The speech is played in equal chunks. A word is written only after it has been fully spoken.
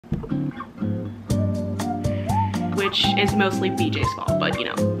Which is mostly BJ's fault, but you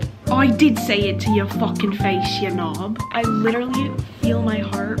know. I did say it to your fucking face, you knob. I literally feel my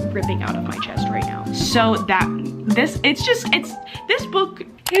heart ripping out of my chest right now. So this book.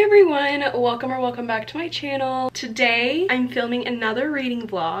 Hey everyone, welcome back to my channel. Today, I'm filming another reading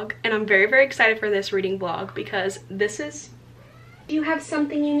vlog, and I'm very, very excited for this reading vlog because this is... Do you have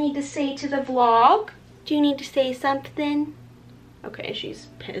something you need to say to the vlog? Do you need to say something? Okay, she's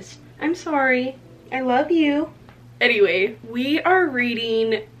pissed. I'm sorry. I love you. Anyway, we are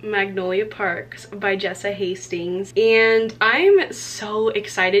reading Magnolia Parks by Jessa Hastings, and I'm so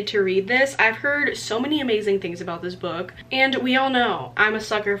excited to read this. I've heard so many amazing things about this book, and we all know I'm a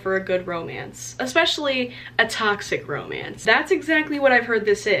sucker for a good romance, especially a toxic romance. That's exactly what I've heard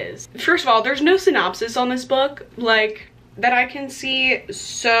this is. First of all, there's no synopsis on this book, like, that I can see,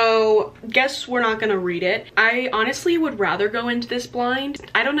 so guess we're not gonna read it. I honestly would rather go into this blind.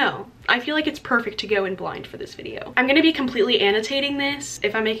 I don't know. I feel like it's perfect to go in blind for this video. I'm gonna be completely annotating this.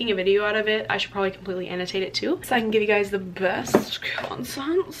 If I'm making a video out of it, I should probably completely annotate it too, so I can give you guys the best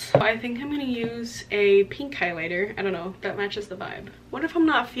content. I think I'm gonna use a pink highlighter. I don't know, that matches the vibe. What if I'm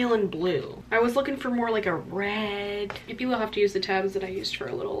not feeling blue? I was looking for more like a red. Maybe we'll have to use the tabs that I used for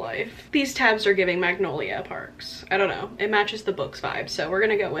A Little Life. These tabs are giving Magnolia Parks. I don't know, it matches the book's vibe, so we're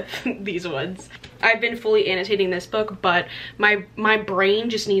gonna go with these ones. I've been fully annotating this book, but my brain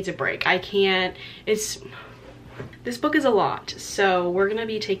just needs a break. I can't, this book is a lot, so we're gonna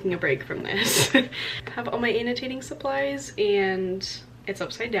be taking a break from this. Have all my annotating supplies, and it's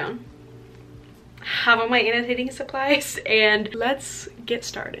upside down. Have all my annotating supplies, and let's get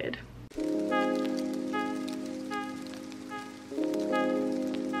started.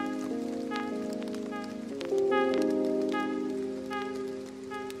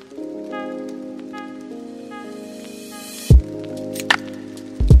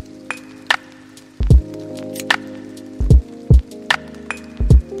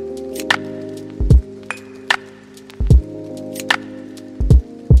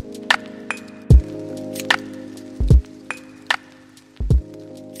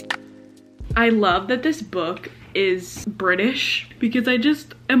 I love that this book is British because I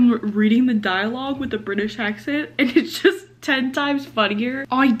just am reading the dialogue with a British accent and it's just 10 times funnier.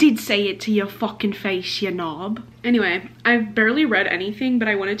 I did say it to your fucking face, you knob. Anyway, I've barely read anything, but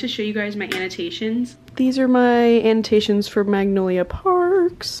I wanted to show you guys my annotations. These are my annotations for Magnolia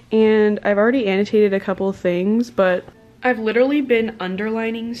Parks, and I've already annotated a couple of things, but I've literally been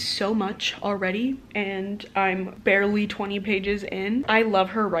underlining so much already, and I'm barely 20 pages in. I love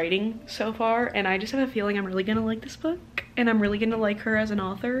her writing so far, and I just have a feeling I'm really gonna like this book, and I'm really gonna like her as an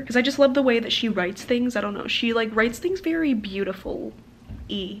author, because I just love the way that she writes things. I don't know, she like writes things very beautifully.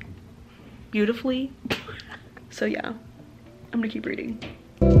 So yeah, I'm gonna keep reading.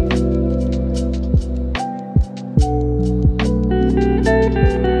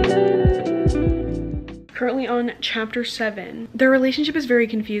 Currently on chapter 7. Their relationship is very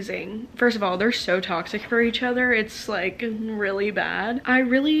confusing. First of all, they're so toxic for each other. It's like really bad.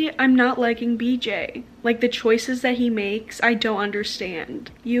 I'm not liking BJ. Like the choices that he makes, I don't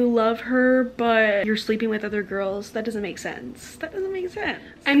understand. You love her, but you're sleeping with other girls. That doesn't make sense. That doesn't make sense.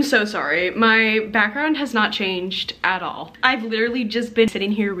 I'm so sorry. My background has not changed at all. I've literally just been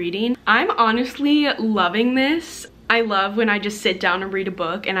sitting here reading. I'm honestly loving this. I love when I just sit down and read a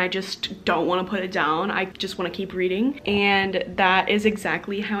book and I just don't want to put it down. I just want to keep reading, and that is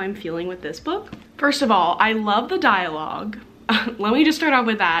exactly how I'm feeling with this book. First of all, I love the dialogue. Let me just start off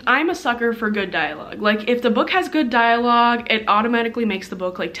with that. I'm a sucker for good dialogue. Like if the book has good dialogue, it automatically makes the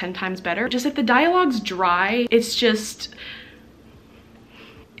book like 10 times better. Just if the dialogue's dry,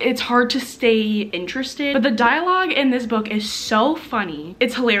 it's hard to stay interested. But the dialogue in this book is so funny.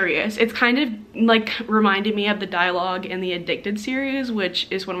 It's hilarious. It's kind of like reminded me of the dialogue in the Addicted series, which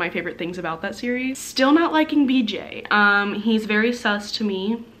is one of my favorite things about that series. Still not liking BJ. He's very sus to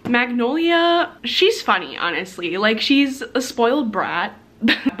me. Magnolia, she's funny, honestly. Like she's a spoiled brat.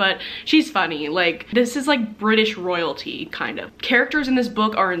 But she's funny. Like this is like British royalty kind of. Characters in this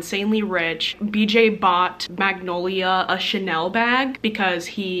book are insanely rich. BJ bought Magnolia a Chanel bag because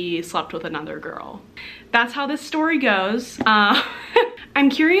he slept with another girl. That's how this story goes. I'm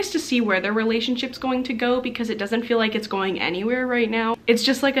curious to see where their relationship's going to go because it doesn't feel like it's going anywhere right now. It's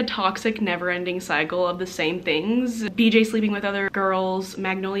just like a toxic, never-ending cycle of the same things. BJ sleeping with other girls,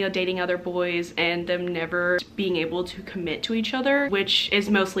 Magnolia dating other boys, and them never being able to commit to each other, which is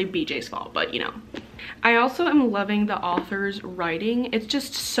mostly BJ's fault, but you know. I also am loving the author's writing. It's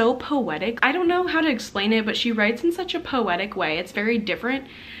just so poetic. I don't know how to explain it, but she writes in such a poetic way. It's very different,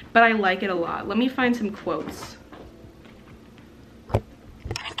 but I like it a lot. Let me find some quotes.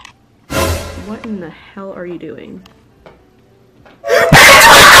 What in the hell are you doing?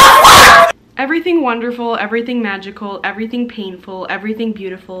 Everything wonderful, everything magical, everything painful, everything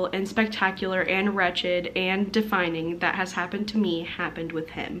beautiful and spectacular and wretched and defining that has happened to me happened with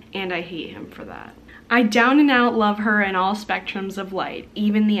him, and I hate him for that. I down and out love her in all spectrums of light,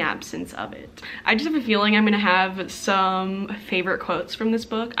 even the absence of it. I just have a feeling I'm gonna have some favorite quotes from this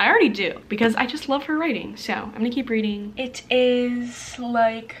book. I already do, because I just love her writing, so I'm gonna keep reading. It is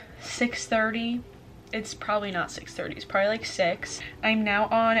like 6:30. It's probably not 6:30, it's probably like 6. I'm now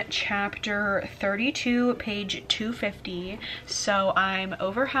on chapter 32, page 250, so I'm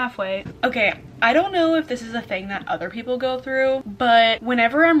over halfway. Okay, I don't know if this is a thing that other people go through, but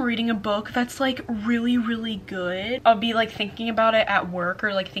whenever I'm reading a book that's like really, really good, I'll be like thinking about it at work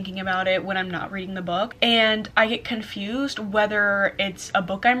or like thinking about it when I'm not reading the book, and I get confused whether it's a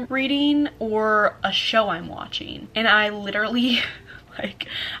book I'm reading or a show I'm watching, and I literally like,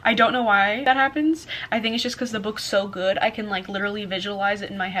 I don't know why that happens. I think it's just because the book's so good. I can like literally visualize it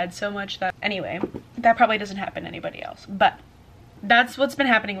in my head so much that, anyway, that probably doesn't happen to anybody else. But that's what's been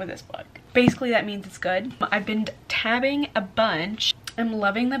happening with this book. Basically, that means it's good. I've been tabbing a bunch. I'm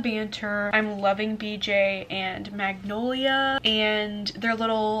loving the banter. I'm loving BJ and Magnolia and their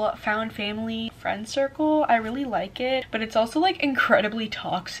little found family friend circle. I really like it, but it's also like incredibly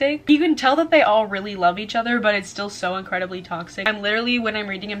toxic. You can tell that they all really love each other, but it's still so incredibly toxic. I'm literally, when I'm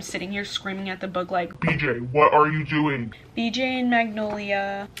reading, I'm sitting here screaming at the book like, BJ, what are you doing? BJ and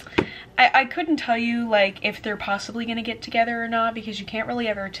Magnolia. I couldn't tell you like if they're possibly gonna get together or not, because you can't really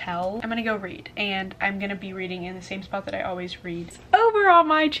ever tell. I'm gonna go read, and I'm gonna be reading in the same spot that I always read. It's over on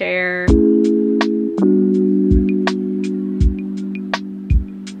my chair.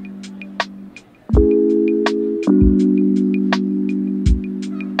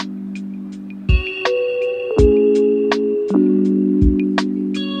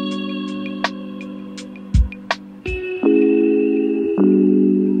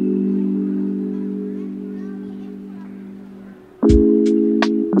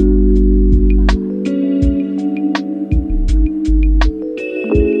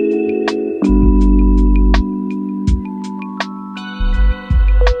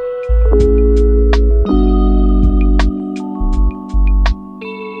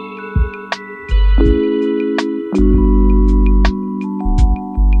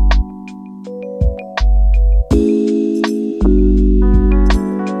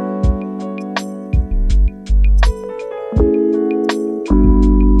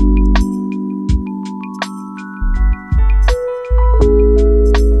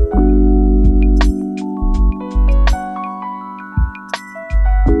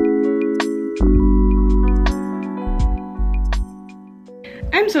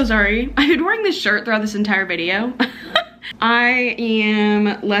 I'm so sorry. I've been wearing this shirt throughout this entire video. I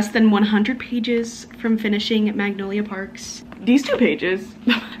am less than 100 pages from finishing Magnolia Parks. These 2 pages.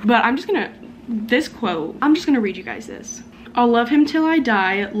 But this quote, I'm just gonna read you guys this. I'll love him till I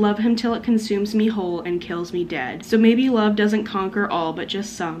die, love him till it consumes me whole and kills me dead. So maybe love doesn't conquer all, but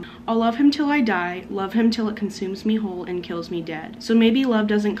just some. I'll love him till I die, love him till it consumes me whole and kills me dead. So maybe love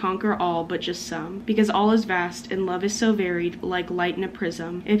doesn't conquer all, but just some. Because all is vast and love is so varied, like light in a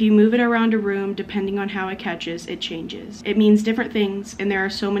prism. If you move it around a room, depending on how it catches, it changes. It means different things, and there are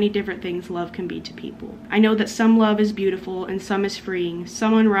so many different things love can be to people. I know that some love is beautiful and some is freeing.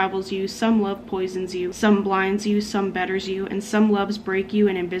 Some unravels you, some love poisons you, some blinds you, some betters you, and some loves break you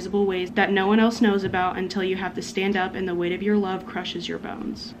in invisible ways that no one else knows about until you have to stand up and the weight of your love crushes your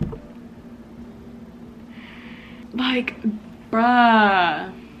bones. Like,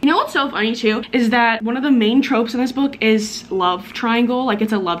 bruh. You know what's so funny too is that one of the main tropes in this book is love triangle. Like,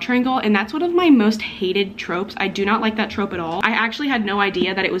 it's a love triangle, and that's one of my most hated tropes. I do not like that trope at all. I actually had no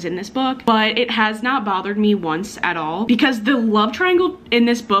idea that it was in this book, but it has not bothered me once at all, because the love triangle in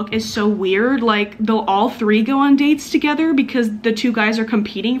this book is so weird. Like, they'll all 3 go on dates together because the 2 guys are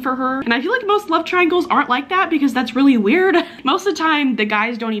competing for her, and I feel like most love triangles aren't like that, because that's really weird. Most of the time the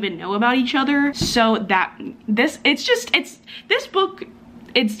guys don't even know about each other, so this book,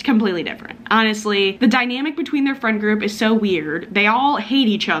 it's completely different. Honestly, the dynamic between their friend group is so weird. They all hate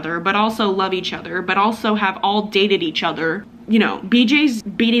each other, but also love each other, but also have all dated each other. You know, BJ's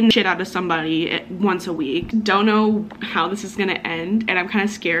beating the shit out of somebody once a week. Don't know how this is gonna end, and I'm kind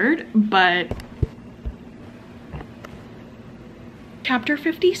of scared, but... Chapter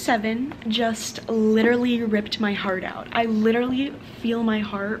 57 just literally ripped my heart out. I literally feel my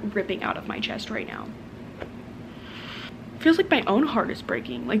heart ripping out of my chest right now. Feels like my own heart is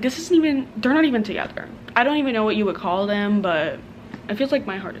breaking. Like, this isn't even, they're not even together. I don't even know what you would call them, but it feels like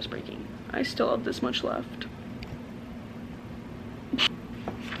my heart is breaking. I still have this much left.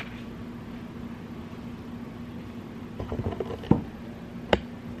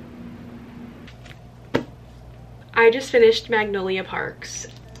 I just finished Magnolia Parks.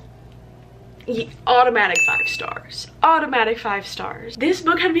 Automatic 5 stars. Automatic 5 stars. This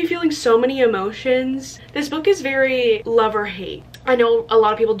book had me feeling so many emotions. This book is very love or hate. I know a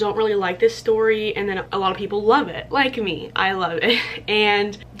lot of people don't really like this story, and then a lot of people love it. Like me, I love it.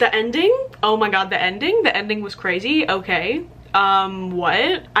 And the ending, oh my god, the ending was crazy. Okay.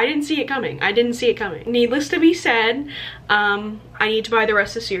 What? I didn't see it coming. I didn't see it coming. Needless to be said, I need to buy the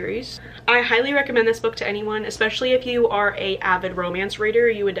rest of the series. I highly recommend this book to anyone, especially if you are a avid romance reader.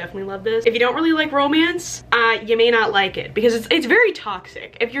 You would definitely love this. If you don't really like romance, you may not like it because it's very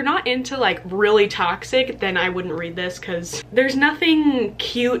toxic. If you're not into like really toxic, then I wouldn't read this because there's nothing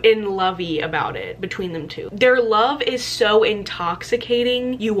cute and lovey about it between them two. Their love is so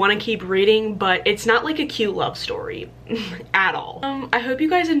intoxicating. You want to keep reading, but it's not like a cute love story at all. I hope you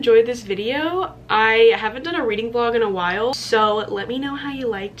guys enjoyed this video. I haven't done a reading vlog in a while, so let me know how you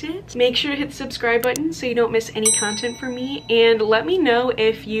liked it. Make sure to hit the subscribe button so you don't miss any content from me, and let me know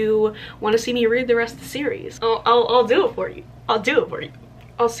if you want to see me read the rest of the series. I'll do it for you. I'll do it for you.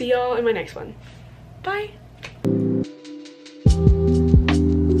 I'll see y'all in my next one. Bye.